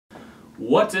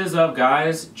What is up,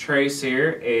 guys? Trace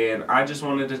here, and I just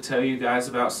wanted to tell you guys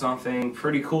about something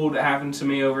pretty cool that happened to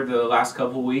me over the last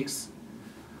couple weeks.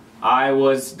 I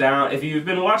was down, if you've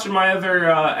been watching my other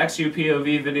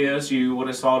XUPOV videos, you would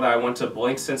have saw that I went to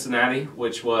Blink Cincinnati,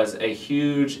 which was a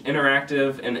huge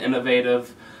interactive and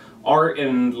innovative art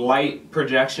and light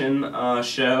projection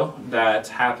show that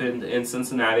happened in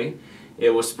Cincinnati. It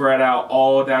was spread out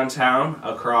all downtown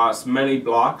across many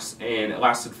blocks, and it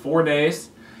lasted 4 days.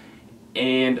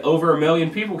 And over 1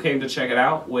 million people came to check it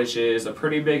out, which is a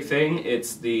pretty big thing.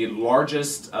 It's the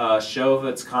largest show of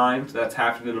its kind that's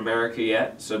happened in America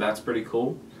yet, so that's pretty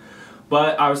cool.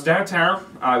 But I was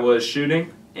downtown, I was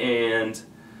shooting, and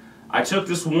I took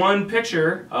this one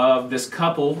picture of this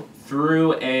couple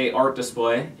through a art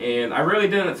display, and I really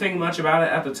didn't think much about it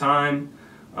at the time,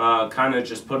 kind of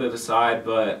just put it aside.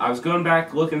 But I was going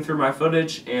back looking through my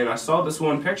footage, and I saw this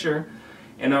one picture,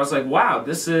 and I was like, wow,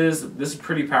 this is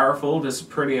pretty powerful, this is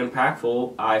pretty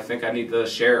impactful. I think I need to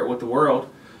share it with the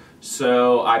world.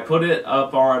 So I put it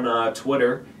up on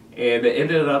Twitter, and it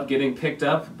ended up getting picked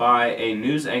up by a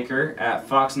news anchor at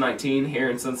Fox 19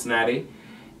 here in Cincinnati.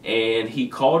 And he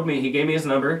called me, he gave me his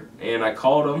number, and I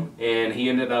called him, and he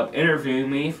ended up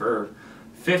interviewing me for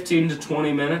 15 to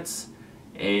 20 minutes.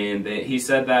 And he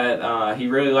said that he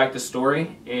really liked the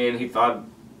story, and he thought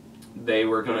they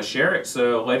were going to share it.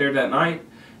 So later that night,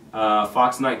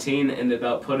 Fox 19 ended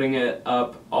up putting it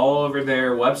up all over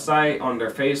their website, on their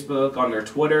Facebook, on their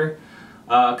Twitter.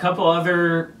 A couple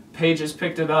other pages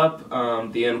picked it up.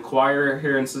 The Enquirer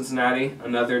here in Cincinnati,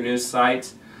 another news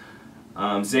site.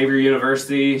 Xavier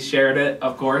University shared it,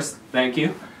 of course. Thank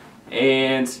you.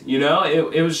 And you know,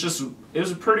 it was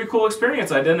a pretty cool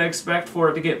experience. I didn't expect for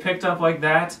it to get picked up like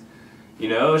that. You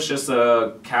know, it's just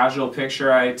a casual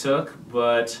picture I took,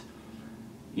 but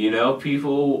you know,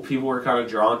 people were kind of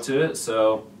drawn to it.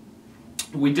 So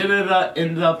we did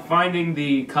end up finding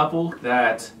the couple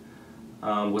that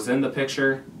was in the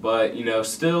picture, but you know,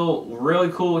 still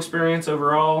really cool experience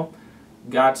overall.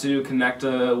 Got to connect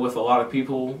with a lot of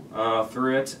people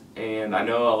through it, and I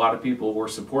know a lot of people were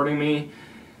supporting me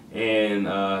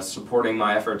and supporting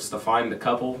my efforts to find the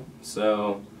couple.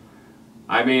 So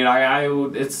I mean,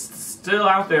 it's still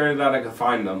out there that I could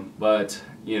find them, but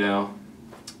you know,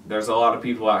 there's a lot of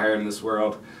people out here in this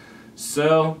world.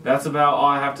 So that's about all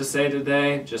I have to say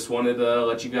today. Just wanted to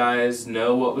let you guys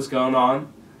know what was going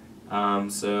on.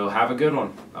 So have a good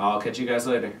one. I'll catch you guys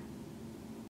later.